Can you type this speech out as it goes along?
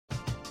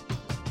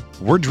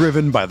We're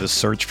driven by the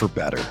search for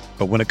better.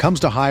 But when it comes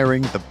to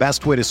hiring, the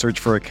best way to search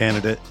for a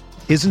candidate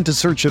isn't to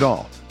search at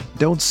all.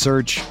 Don't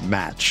search,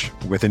 match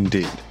with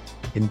Indeed.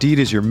 Indeed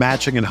is your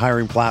matching and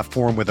hiring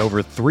platform with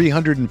over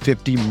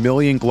 350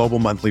 million global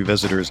monthly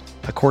visitors,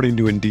 according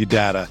to Indeed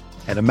data,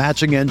 and a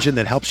matching engine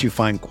that helps you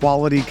find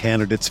quality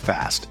candidates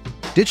fast.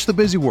 Ditch the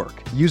busy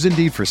work. Use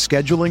Indeed for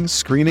scheduling,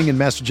 screening, and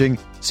messaging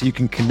so you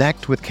can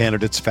connect with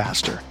candidates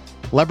faster.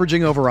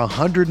 Leveraging over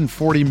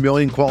 140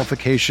 million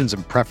qualifications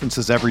and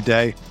preferences every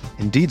day,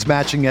 Indeed's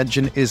matching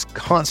engine is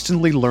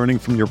constantly learning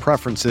from your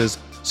preferences,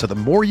 so the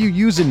more you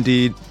use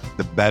Indeed,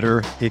 the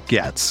better it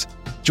gets.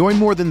 Join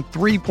more than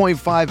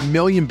 3.5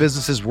 million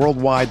businesses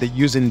worldwide that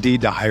use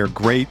Indeed to hire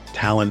great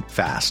talent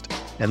fast.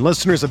 And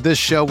listeners of this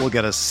show will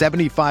get a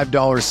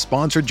 $75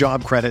 sponsored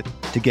job credit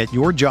to get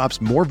your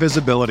jobs more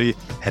visibility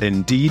at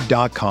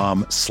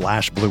Indeed.com/Blue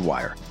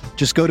Wire.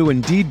 Just go to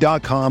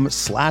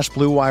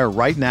Indeed.com/Blue Wire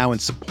right now and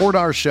support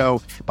our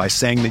show by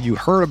saying that you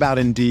heard about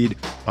Indeed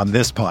on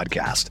this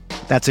podcast.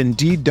 That's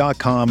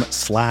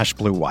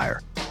Indeed.com/Blue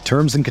Wire.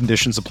 Terms and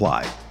conditions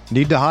apply.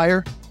 Need to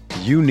hire?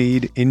 You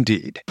need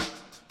Indeed.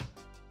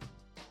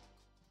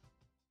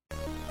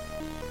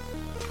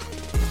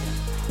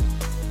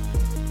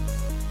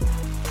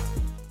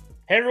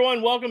 Hey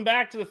everyone, welcome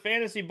back to the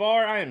Fantasy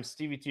Bar. I am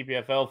Stevie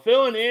TPFL,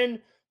 filling in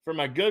for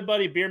my good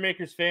buddy Beer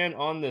Makers Fan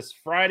on this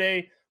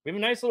Friday. We have a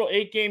nice little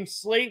 8-game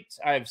slate.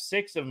 I have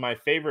 6 of my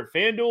favorite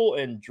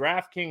FanDuel and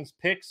DraftKings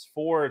picks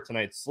for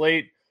tonight's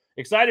slate.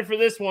 Excited for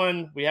this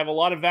one. We have a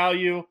lot of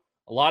value,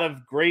 a lot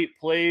of great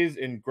plays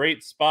in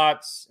great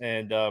spots,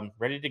 and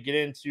ready to get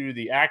into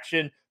the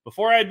action.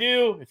 Before I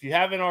do, if you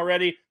haven't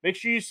already, make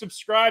sure you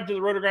subscribe to the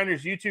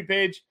RotoGrinders YouTube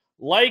page.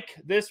 Like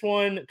this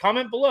one,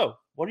 comment below.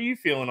 What are you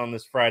feeling on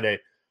this Friday?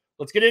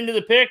 Let's get into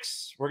the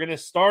picks. We're going to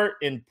start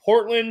in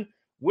Portland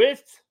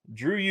with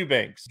Drew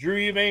Eubanks. Drew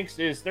Eubanks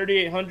is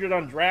 3,800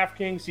 on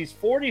DraftKings. He's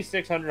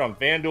 4,600 on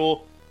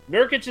FanDuel.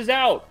 Nurkic is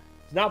out.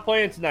 He's not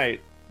playing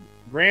tonight.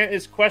 Grant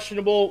is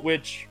questionable,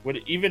 which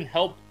would even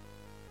help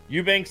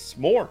Eubanks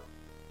more.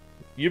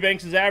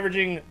 Eubanks is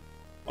averaging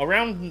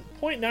around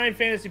 0.9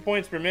 fantasy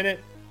points per minute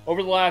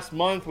over the last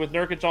month with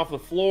Nurkic off the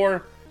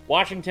floor.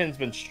 Washington's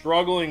been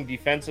struggling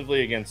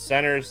defensively against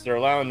centers. They're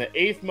allowing the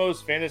 8th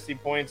most fantasy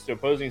points to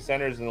opposing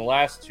centers in the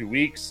last 2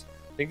 weeks.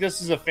 I think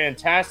this is a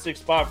fantastic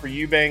spot for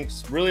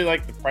Eubanks. Really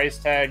like the price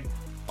tag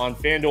on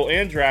FanDuel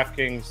and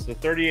DraftKings. The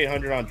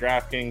 3,800 on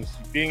DraftKings.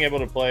 Being able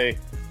to play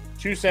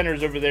 2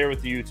 centers over there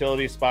with the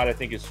utility spot I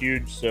think is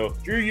huge. So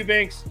Drew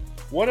Eubanks,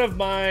 one of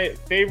my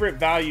favorite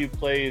value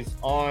plays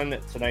on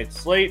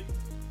tonight's slate.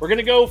 We're going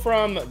to go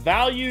from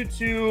value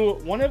to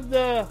one of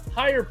the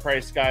higher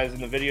price guys in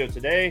the video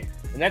today,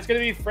 and that's going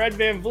to be Fred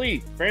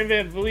VanVleet. Fred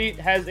VanVleet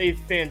has a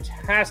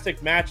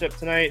fantastic matchup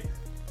tonight.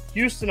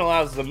 Houston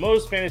allows the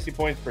most fantasy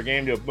points per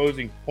game to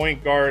opposing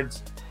point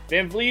guards.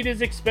 VanVleet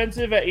is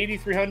expensive at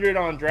 8,300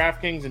 on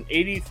DraftKings and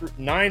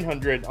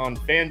 8,900 on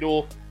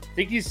FanDuel. I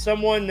think he's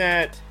someone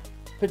that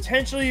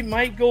potentially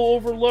might go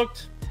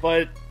overlooked,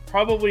 but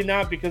probably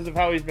not because of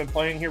how he's been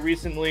playing here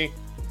recently.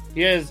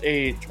 He has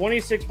a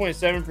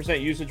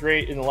 26.7% usage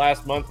rate in the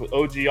last month with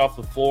OG off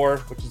the floor,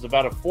 which is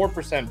about a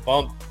 4%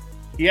 bump.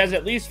 He has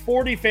at least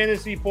 40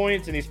 fantasy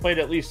points, and he's played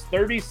at least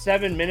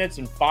 37 minutes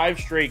in 5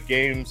 straight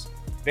games.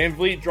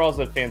 VanVleet draws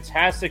a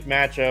fantastic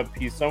matchup.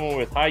 He's someone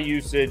with high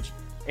usage,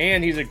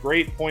 and he's a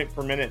great point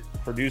per minute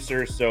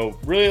producer. So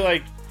really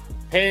like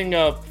paying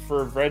up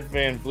for Fred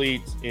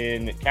VanVleet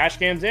in cash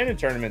games and in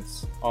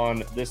tournaments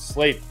on this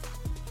slate.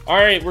 All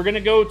right, we're going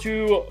to go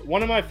to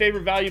one of my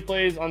favorite value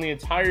plays on the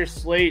entire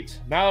slate,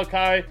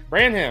 Malachi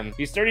Branham.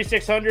 He's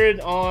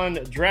 3,600 on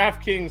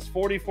DraftKings,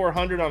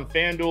 4,400 on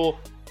FanDuel.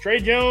 Trey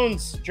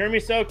Jones, Jeremy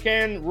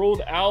Sochan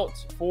ruled out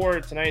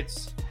for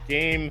tonight's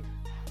game.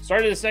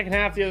 Started the second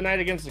half the other night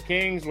against the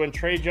Kings when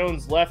Trey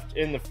Jones left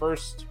in the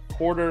first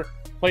quarter.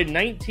 Played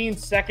 19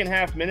 second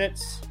half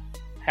minutes,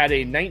 had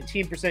a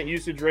 19%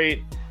 usage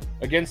rate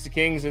against the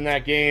Kings in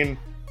that game.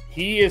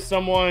 He is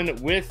someone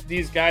with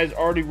these guys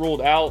already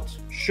ruled out.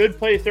 Should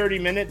play 30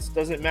 minutes.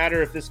 Doesn't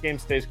matter if this game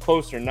stays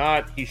close or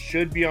not. He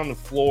should be on the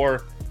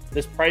floor.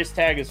 This price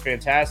tag is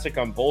fantastic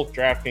on both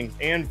DraftKings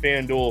and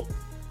FanDuel.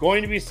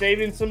 Going to be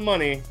saving some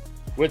money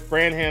with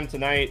Branham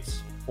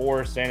tonight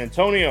for San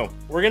Antonio.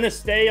 We're going to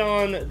stay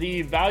on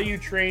the value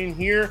train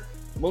here.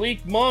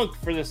 Malik Monk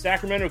for the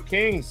Sacramento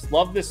Kings.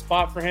 Love this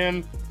spot for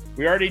him.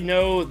 We already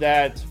know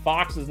that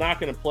Fox is not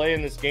going to play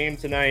in this game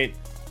tonight.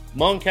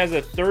 Monk has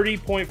a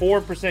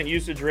 30.4%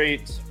 usage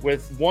rate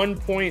with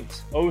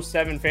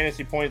 1.07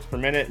 fantasy points per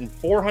minute and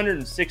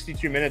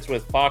 462 minutes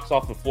with Fox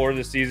off the floor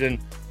this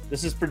season.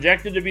 This is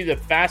projected to be the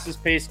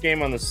fastest paced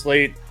game on the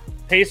slate.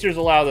 Pacers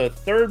allow the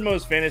 3rd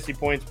most fantasy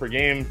points per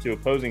game to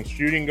opposing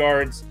shooting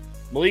guards.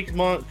 Malik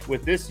Monk,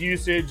 with this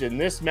usage and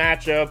this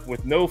matchup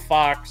with no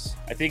Fox,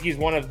 I think he's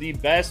one of the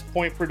best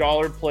point per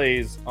dollar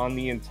plays on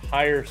the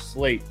entire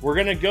slate. We're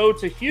going to go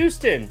to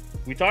Houston.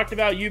 We talked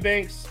about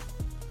Eubanks.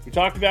 We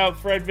talked about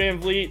Fred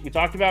VanVleet. We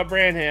talked about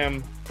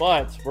Branham.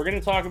 But we're going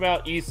to talk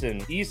about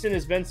Eason. Eason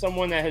has been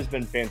someone that has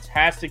been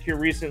fantastic here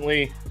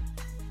recently.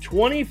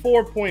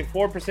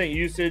 24.4%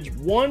 usage,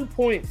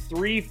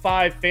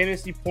 1.35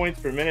 fantasy points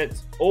per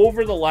minute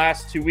over the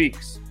last 2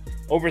 weeks.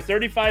 Over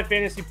 35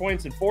 fantasy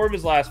points in 4 of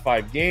his last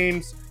 5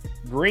 games.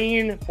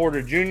 Green,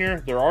 Porter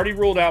Jr., they're already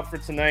ruled out for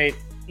tonight.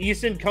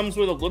 Eason comes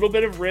with a little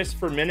bit of risk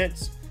for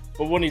minutes,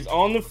 but when he's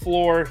on the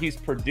floor, he's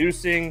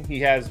producing. He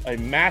has a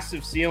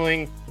massive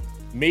ceiling.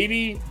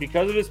 Maybe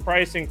because of his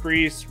price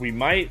increase, we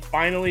might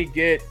finally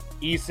get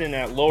Eason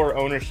at lower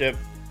ownership.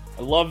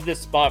 I love this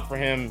spot for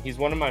him. He's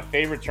one of my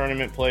favorite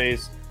tournament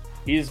plays.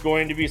 He is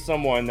going to be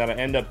someone that I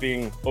end up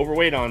being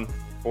overweight on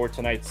for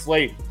tonight's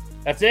slate.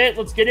 That's it.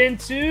 Let's get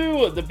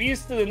into the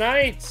Beast of the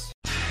Night.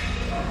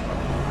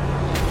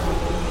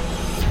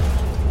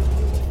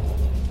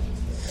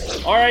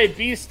 All right,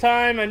 Beast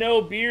time. I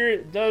know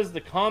Beer does the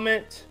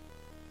comment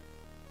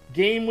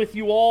game with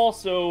you all,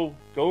 so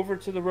go over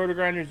to the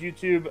RotoGrinders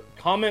YouTube.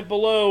 Comment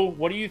below.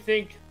 What do you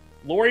think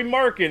Lauri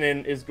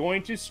Markkanen is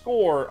going to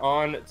score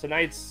on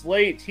tonight's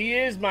slate? He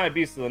is my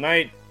Beast of the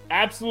Night.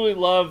 Absolutely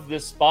love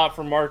this spot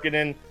for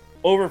Markkanen.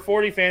 Over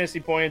 40 fantasy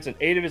points in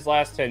 8 of his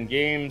last 10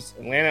 games.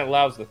 Atlanta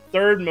allows the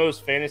 3rd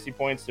most fantasy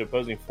points to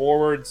opposing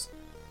forwards.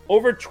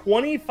 Over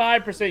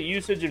 25%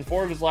 usage in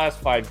 4 of his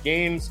last 5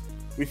 games.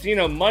 We've seen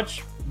a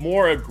much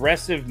more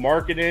aggressive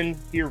Markkanen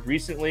here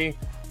recently.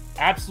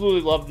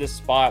 Absolutely love this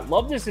spot.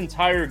 Love this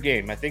entire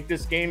game. I think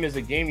this game is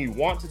a game you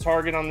want to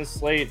target on this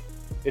slate.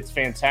 It's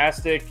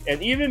fantastic.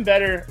 And even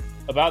better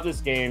about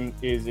this game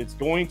is it's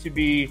going to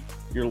be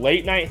your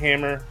late night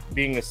hammer,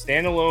 being a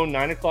standalone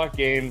 9 o'clock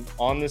game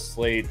on this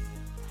slate.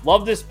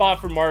 Love this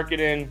spot for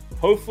Markkanen.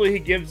 Hopefully he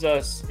gives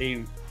us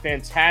a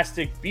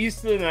fantastic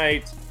Beast of the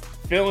Night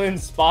fill-in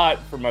spot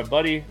for my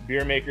buddy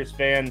Beer Makers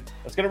fan.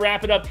 That's going to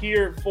wrap it up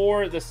here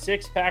for the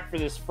 6-pack for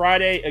this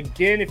Friday.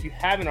 Again, if you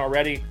haven't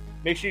already,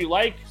 make sure you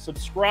like,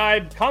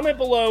 subscribe, comment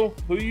below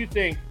who you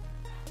think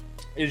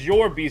is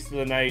your Beast of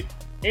the Night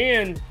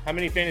and how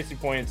many fantasy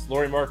points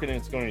Lauri Markkanen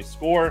is going to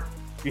score.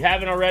 If you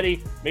haven't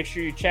already, make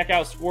sure you check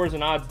out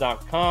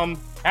scoresandodds.com.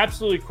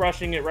 Absolutely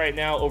crushing it right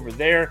now over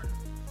there.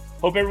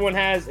 Hope everyone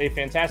has a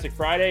fantastic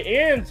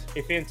Friday and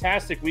a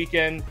fantastic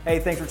weekend. Hey,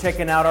 thanks for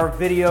checking out our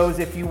videos.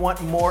 If you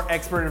want more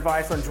expert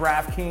advice on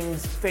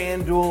DraftKings,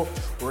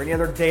 FanDuel, or any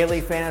other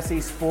daily fantasy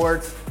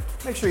sports,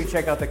 make sure you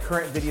check out the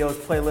current videos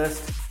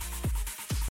playlist